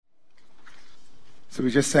So we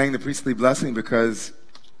just sang the priestly blessing because,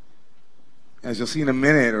 as you'll see in a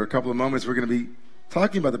minute or a couple of moments, we're going to be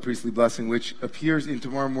talking about the priestly blessing, which appears in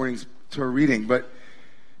tomorrow morning's Torah reading. But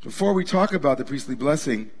before we talk about the priestly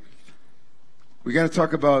blessing, we got to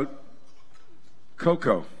talk about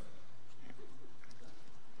cocoa.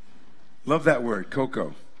 Love that word,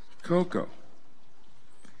 cocoa. Cocoa.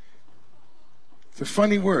 It's a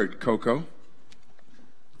funny word, cocoa.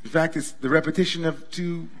 In fact, it's the repetition of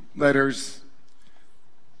two letters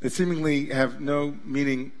that seemingly have no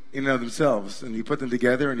meaning in and of themselves. And you put them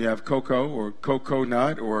together and you have cocoa or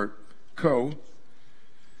coconut or co.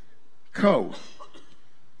 Co.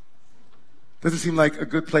 Doesn't seem like a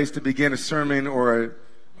good place to begin a sermon or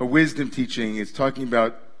a wisdom teaching. It's talking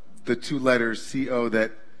about the two letters, C-O,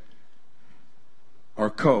 that are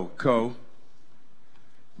co.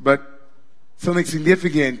 But something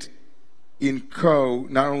significant in co,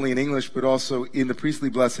 not only in English, but also in the priestly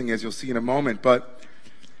blessing, as you'll see in a moment. But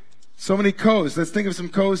so many co's. Let's think of some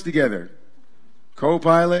co's together.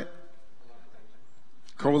 Co-pilot,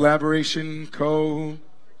 collaboration, co-operative,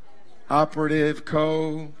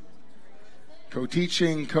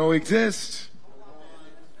 co-teaching, coexist,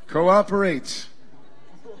 cooperate,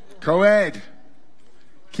 co-ed.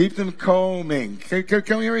 Keep them combing.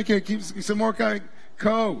 Come here, keep some more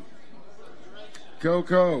co.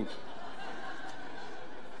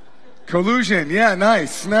 Collusion, yeah,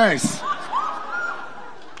 nice.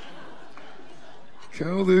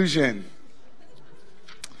 Collusion.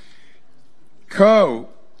 Co.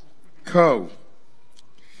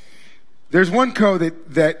 There's one co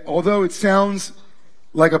that although it sounds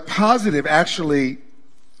like a positive, actually,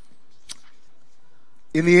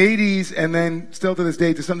 in the 80s and then still to this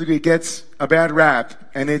day, to some degree, gets a bad rap,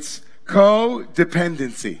 and it's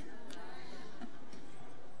codependency.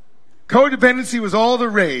 Codependency was all the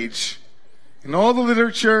rage in all the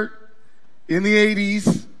literature in the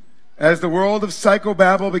 80s as the world of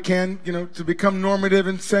psychobabble began, to become normative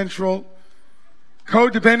and central.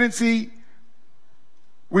 Codependency,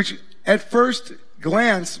 which at first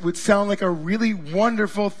glance would sound like a really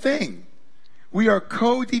wonderful thing. We are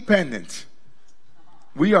codependent.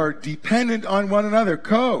 We are dependent on one another.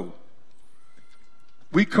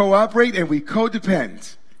 We cooperate and we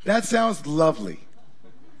codepend. That sounds lovely.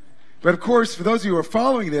 But of course, for those of you who are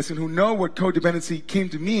following this and who know what codependency came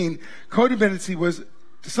to mean, codependency was,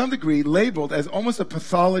 to some degree, labeled as almost a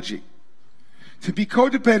pathology. To be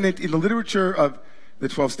codependent in the literature of the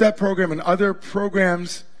 12-step program and other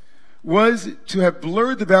programs was to have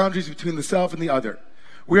blurred the boundaries between the self and the other.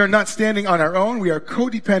 We are not standing on our own. We are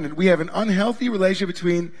codependent. We have an unhealthy relationship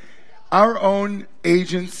between our own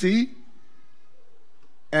agency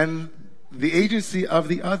and the agency of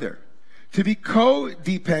the other. To be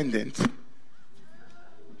codependent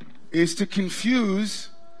is to confuse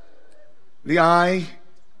the I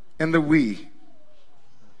and the we.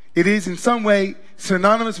 It is in some way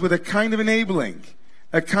synonymous with a kind of enabling,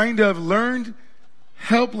 a kind of learned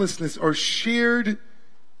helplessness or shared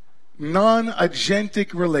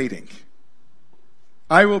non-agentic relating.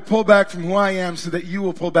 I will pull back from who I am so that you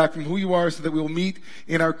will pull back from who you are so that we will meet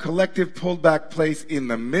in our collective pulled back place in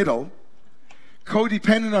the middle.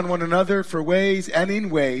 Codependent on one another for ways and in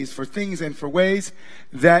ways, for things and for ways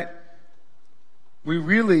that we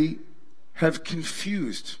really have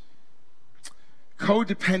confused.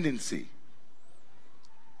 Codependency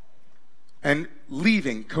and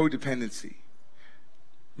leaving codependency.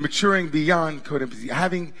 Maturing beyond codependency.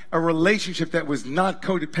 Having a relationship that was not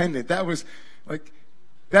codependent. That was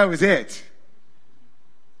it.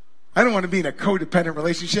 I don't want to be in a codependent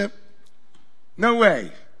relationship. No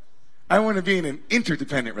way. I want to be in an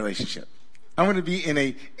interdependent relationship. I want to be in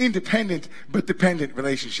an independent but dependent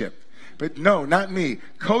relationship. But no, not me.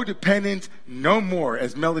 Codependent, no more.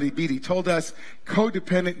 As Melody Beattie told us,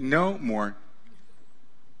 codependent, no more.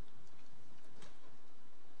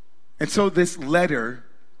 And so this letter,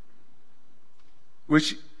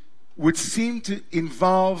 which would seem to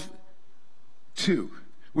involve two,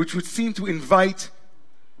 which would seem to invite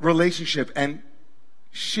relationship and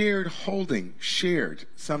shared holding, shared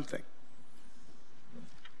something.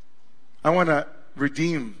 I want to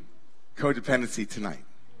redeem codependency tonight.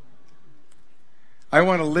 I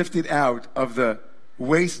want to lift it out of the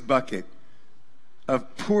waste bucket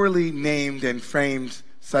of poorly named and framed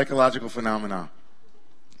psychological phenomena.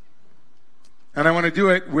 And I want to do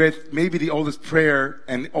it with maybe the oldest prayer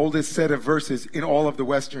and oldest set of verses in all of the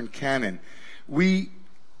Western canon. We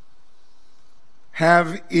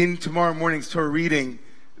have in tomorrow morning's Torah reading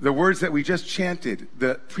the words that we just chanted,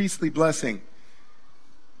 the priestly blessing.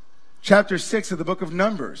 Chapter 6 of the book of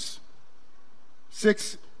Numbers,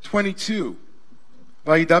 6:22.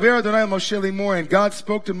 Vayidaber Adonai el Moshe lemor, and God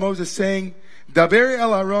spoke to Moses, saying, Daber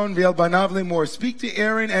el Aaron ve'el banav lemor, speak to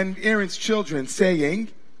Aaron and Aaron's children, saying,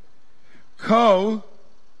 Ko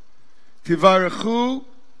tivarechu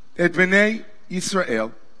et bnei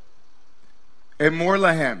Yisrael, emor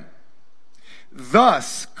lahem.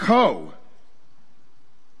 Thus,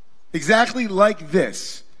 exactly like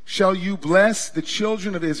this, shall you bless the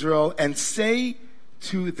children of Israel and say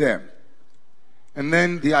to them. And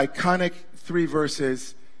then the iconic 3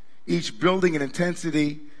 verses, each building in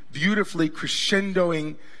intensity, beautifully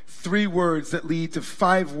crescendoing 3 words that lead to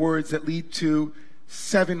 5 words that lead to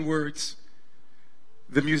 7 words.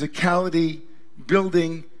 The musicality,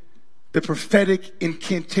 building, the prophetic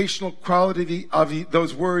incantational quality of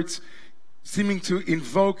those words seeming to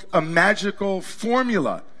invoke a magical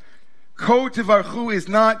formula. Ko tivarchu is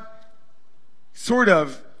not sort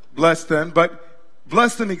of bless them, but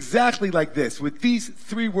bless them exactly like this, with these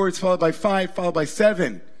 3 words followed by 5, followed by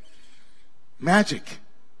 7. Magic.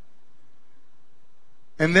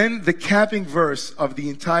 And then the capping verse of the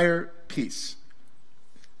entire piece.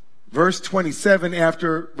 Verse 27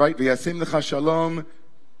 after, right, V'yasim lecha shalom,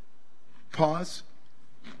 pause.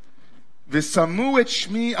 V'samu et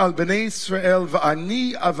shmi al bnei Yisrael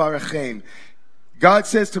v'ani avarachem. God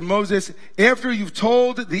says to Moses, after you've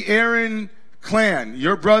told the Aaron clan,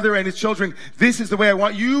 your brother and his children, this is the way I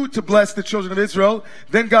want you to bless the children of Israel,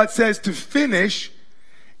 then God says to finish,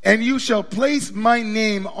 and you shall place my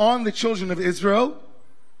name on the children of Israel.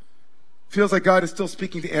 Feels like God is still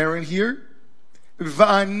speaking to Aaron here.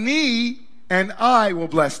 V'ani, and I will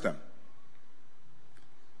bless them.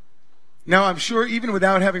 Now, I'm sure even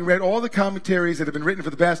without having read all the commentaries that have been written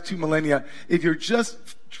for the past 2 millennia, if you're just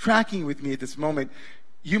tracking with me at this moment,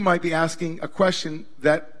 you might be asking a question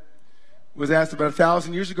that was asked about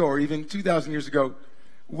 1,000 years ago or even 2,000 years ago.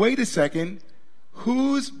 Wait a second,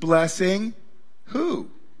 who's blessing who?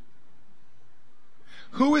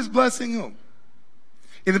 Who is blessing whom?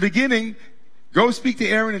 In the beginning, go speak to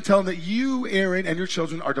Aaron and tell him that you, Aaron, and your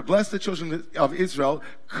children are to bless the children of Israel.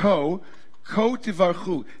 Ko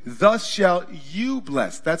tivarchu. Thus shall you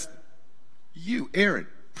bless. That's you, Aaron,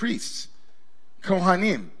 priests.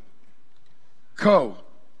 Kohanim.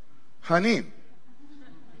 Hanim.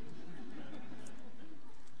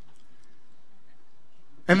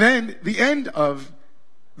 And then the end of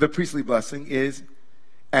the priestly blessing is,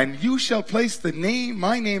 and you shall place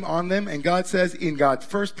my name on them, and God says, in God's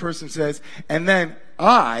first person says, and then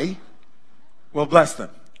I will bless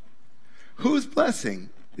them. Who's blessing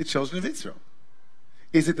the children of Israel?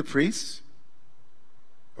 Is it the priests?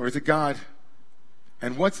 Or is it God?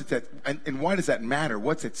 And and why does that matter?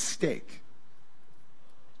 What's at stake?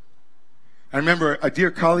 I remember a dear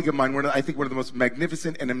colleague of mine, I think one of the most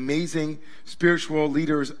magnificent and amazing spiritual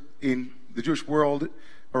leaders in the Jewish world,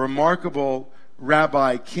 a remarkable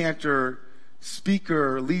rabbi, cantor,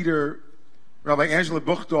 speaker, leader, Rabbi Angela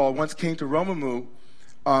Buchdal, once came to Romamu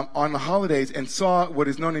on the holidays and saw what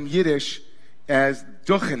is known in Yiddish as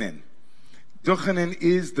Duchenin. Duchenin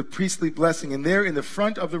is the priestly blessing. And there in the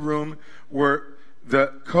front of the room were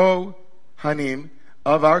the Kohanim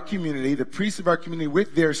of our community, the priests of our community,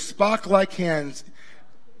 with their Spock-like hands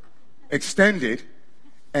extended.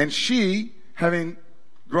 And she, having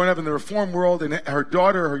grown up in the Reform world, and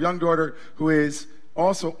her young daughter, who has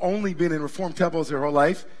also only been in Reform temples her whole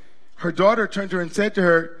life, her daughter turned to her and said to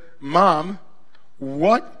her, Mom,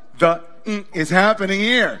 what the is happening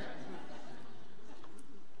here?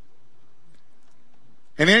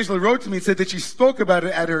 And Angela wrote to me and said that she spoke about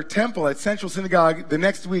it at her temple at Central Synagogue the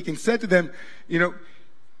next week and said to them,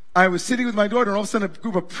 I was sitting with my daughter and all of a sudden a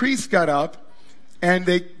group of priests got up and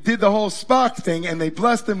they did the whole Spock thing and they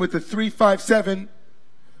blessed them with the 3-5-7.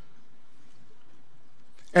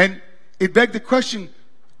 And it begged the question,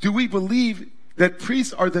 do we believe that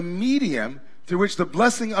priests are the medium through which the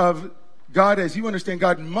blessing of God, as you understand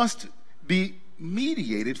God, must be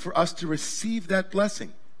mediated for us to receive that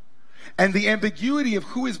blessing? And the ambiguity of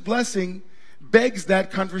who is blessing begs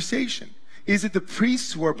that conversation. Is it the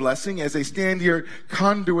priests who are blessing as they stand here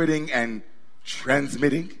conduiting and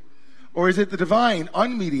transmitting? Or is it the divine,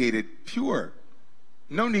 unmediated, pure?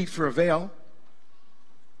 No need for a veil.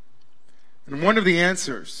 And one of the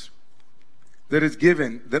answers that is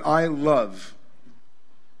given that I love,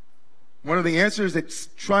 one of the answers that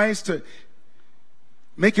tries to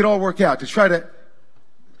make it all work out, to try to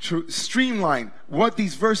streamline what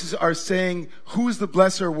these verses are saying, who's the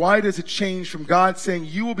blesser, why does it change from God saying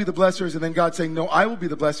you will be the blessers and then God saying no, I will be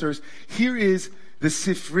the blessers. Here is the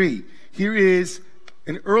Sifri. Here is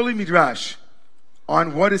an early midrash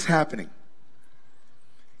on what is happening.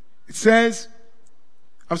 It says,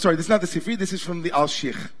 I'm sorry, this is not the Sifri, this is from the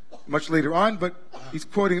Al-Shich. much later on, but he's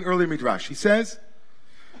quoting an earlier midrash. He says,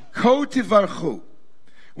 Ko tivarchu.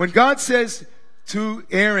 When God says to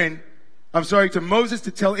Moses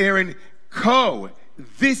to tell Aaron, Ko,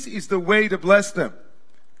 this is the way to bless them.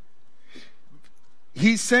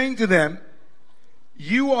 He's saying to them,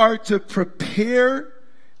 you are to prepare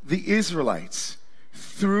the Israelites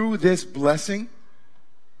through this blessing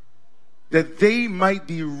that they might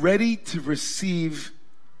be ready to receive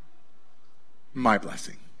my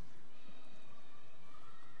blessing.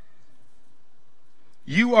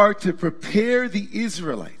 You are to prepare the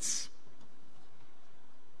Israelites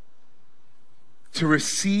to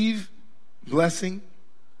receive blessing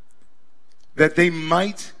that they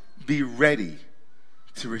might be ready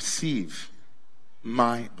to receive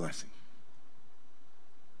my blessing.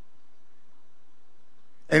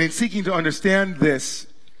 And in seeking to understand this,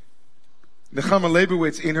 Nechama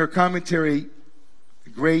Leibowitz, in her commentary, the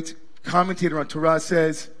great commentator on Torah,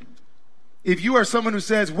 says, if you are someone who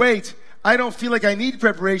says, wait, I don't feel like I need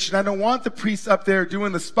preparation, I don't want the priest up there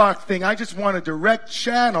doing the Spock thing, I just want a direct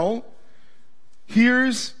channel,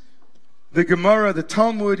 here's the Gemara, the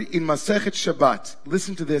Talmud in Masechet Shabbat.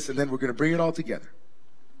 Listen to this, and then we're going to bring it all together.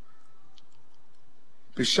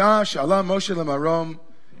 B'shah she'ala Moshe lemarom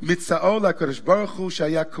mitzao lakadosh baruch hu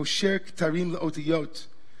shaya kosher ktarim leotiyot.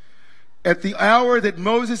 At the hour that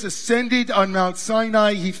Moses ascended on Mount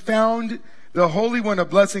Sinai, he found the Holy One of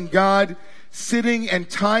Blessing, God, sitting and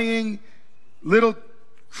tying little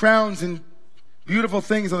crowns and beautiful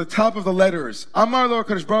things on the top of the letters. Amar lo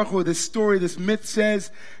HaKadosh Baruch Hu, this story, this myth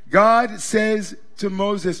says, God says to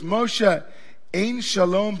Moses, Moshe, Ein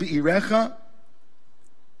shalom be'irecha?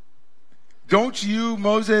 Don't you,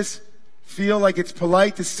 Moses, feel like it's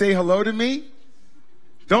polite to say hello to me?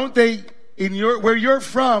 Don't they, where you're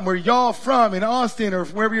from, where y'all from, in Austin or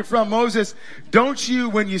wherever you're from, Moses, don't you,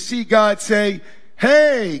 when you see God, say,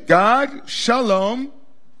 hey, God, shalom?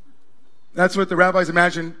 That's what the rabbis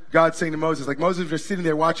imagine God saying to Moses. Like Moses was just sitting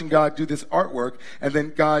there watching God do this artwork, and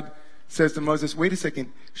then God says to Moses, wait a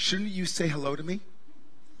second, shouldn't you say hello to me?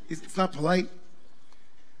 It's not polite.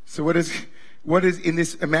 So what is in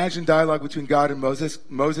this imagined dialogue between God and Moses?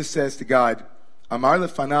 Moses says to God, Amar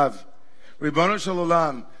lefanav, Ribono shel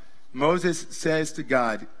olam. Moses says to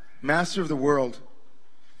God, Master of the world,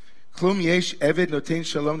 Klum yesh eved noten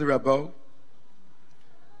shalom l'rabo.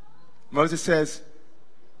 Moses says,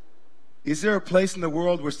 is there a place in the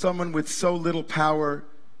world where someone with so little power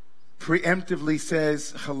preemptively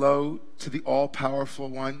says hello to the all-powerful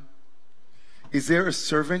one? Is there a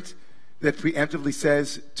servant that preemptively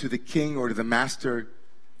says to the king or to the master,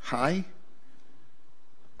 hi?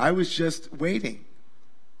 I was just waiting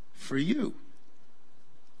for you.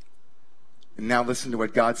 And now listen to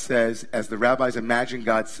what God says as the rabbis imagine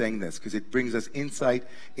God saying this, because it brings us insight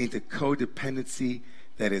into codependency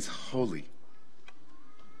that is holy.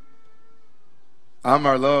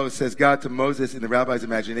 Amar lo, says God to Moses in the rabbi's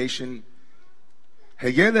imagination,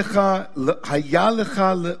 Haya lecha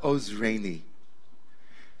le'ozreini.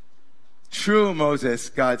 True, Moses,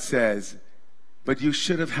 God says, but you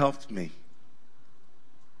should have helped me.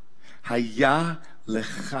 Haya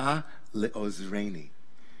lecha le'ozreini.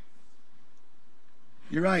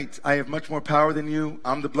 You're right, I have much more power than you.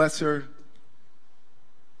 I'm the blesser.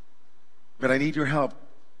 But I need your help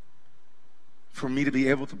for me to be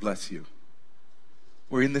able to bless you.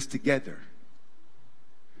 We're in this together.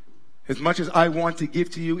 As much as I want to give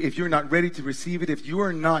to you, if you're not ready to receive it, if you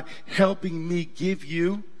are not helping me give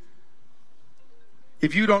you,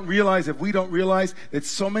 if we don't realize that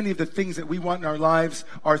so many of the things that we want in our lives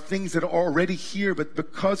are things that are already here, but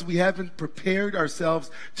because we haven't prepared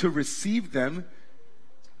ourselves to receive them,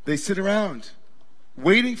 they sit around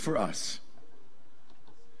waiting for us.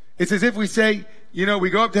 It's as if we say, we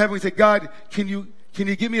go up to heaven, we say, God, can you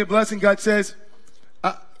give me a blessing? God says,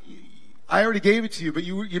 I already gave it to you, but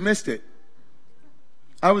you missed it.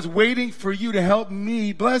 I was waiting for you to help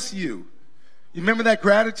me bless you. You remember that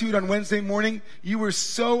gratitude on Wednesday morning? You were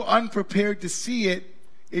so unprepared to see it,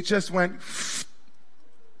 it just went.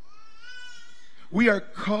 We are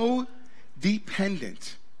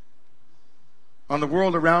codependent on the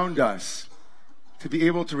world around us to be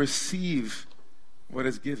able to receive what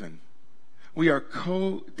is given. We are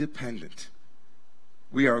codependent.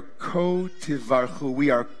 We are ko-tivarchu. We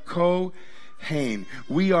are ko-hain.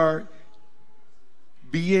 We are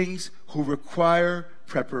beings who require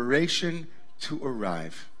preparation to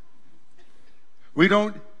arrive. We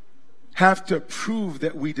don't have to prove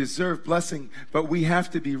that we deserve blessing, but we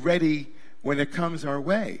have to be ready when it comes our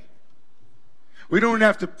way. We don't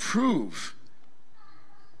have to prove,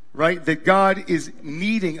 right, that God is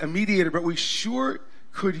needing a mediator, but we sure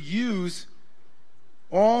could use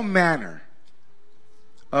all manner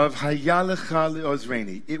of hayalecha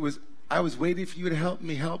le'ozreni. I was waiting for you to help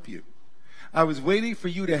me help you. I was waiting for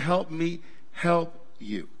you to help me help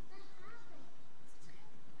you.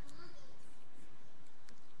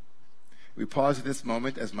 We pause at this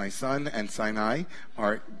moment as my son and Sinai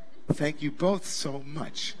are, thank you both so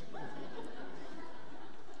much.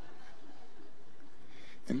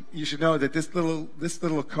 And you should know that this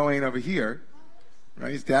little Kohen over here,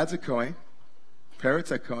 right? His dad's a Kohen,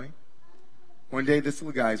 parents are Kohen. One day this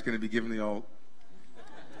little guy is going to be given the old.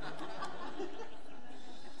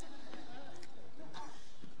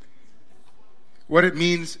 What it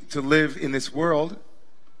means to live in this world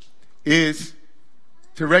is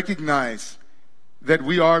to recognize that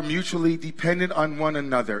we are mutually dependent on one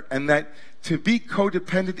another, and that to be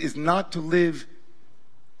codependent is not to live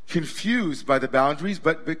confused by the boundaries,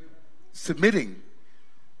 but submitting.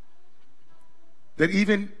 That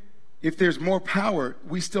even if there's more power,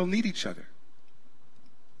 we still need each other.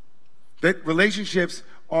 That relationships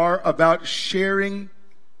are about sharing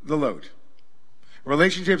the load.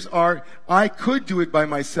 Relationships are, I could do it by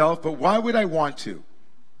myself, but why would I want to?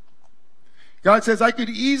 God says, I could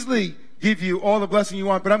easily give you all the blessing you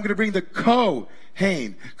want, but I'm going to bring the Kohen,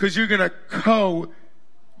 because you're going to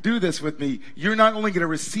do this with me. You're not only going to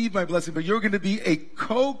receive my blessing, but you're going to be a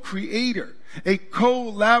co-creator, a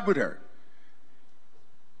collaborator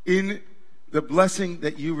in the blessing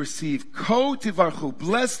that you receive. Ko-tivarchu,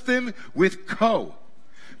 bless them with ko.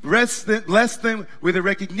 Bless them with a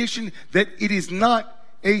recognition that it is not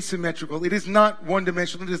asymmetrical, it is not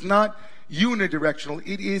one-dimensional, it is not unidirectional,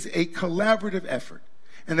 it is a collaborative effort.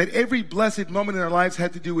 And that every blessed moment in our lives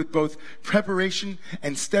had to do with both preparation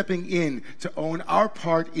and stepping in to own our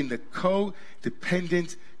part in the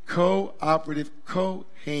co-dependent, cooperative,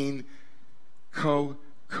 Kohen, co.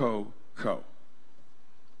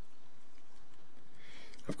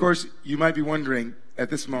 Of course, you might be wondering at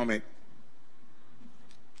this moment,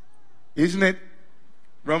 isn't it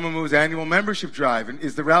Romamu's annual membership drive? And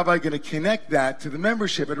is the rabbi going to connect that to the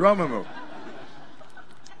membership at Romamu?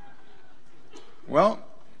 Well,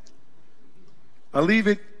 I'll leave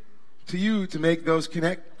it to you to make those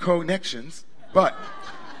connections, but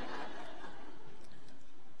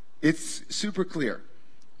it's super clear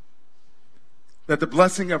that the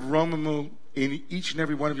blessing of Romamu in each and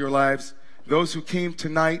every one of your lives, those who came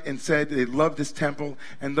tonight and said they love this temple,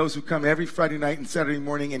 and those who come every Friday night and Saturday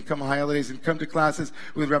morning and come holidays and come to classes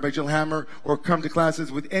with Rabbi Jill Hammer or come to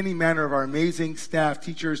classes with any manner of our amazing staff,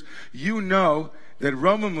 teachers, you know that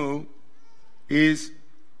Romamu is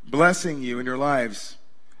blessing you in your lives.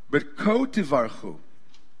 But ko-tivarchu,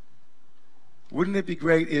 wouldn't it be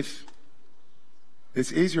great if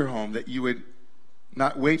this is your home, that you would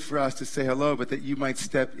not wait for us to say hello, but that you might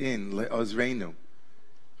step in, le'ozreinu,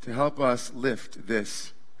 to help us lift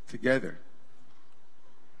this together.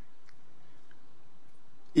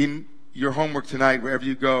 In your homework tonight, wherever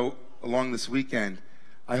you go along this weekend,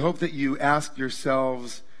 I hope that you ask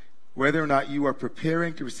yourselves whether or not you are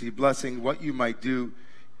preparing to receive blessing, what you might do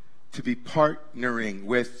to be partnering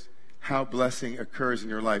with how blessing occurs in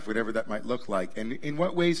your life, whatever that might look like, and in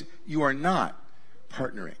what ways you are not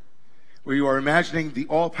partnering, where you are imagining the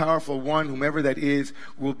all-powerful one, whomever that is,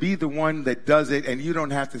 will be the one that does it, and you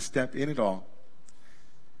don't have to step in at all.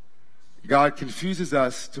 God confuses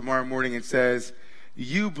us tomorrow morning and says,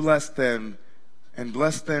 you bless them and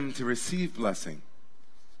bless them to receive blessing,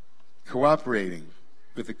 cooperating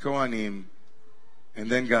with the Kohanim, and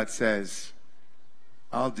then God says,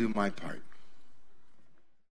 I'll do my part.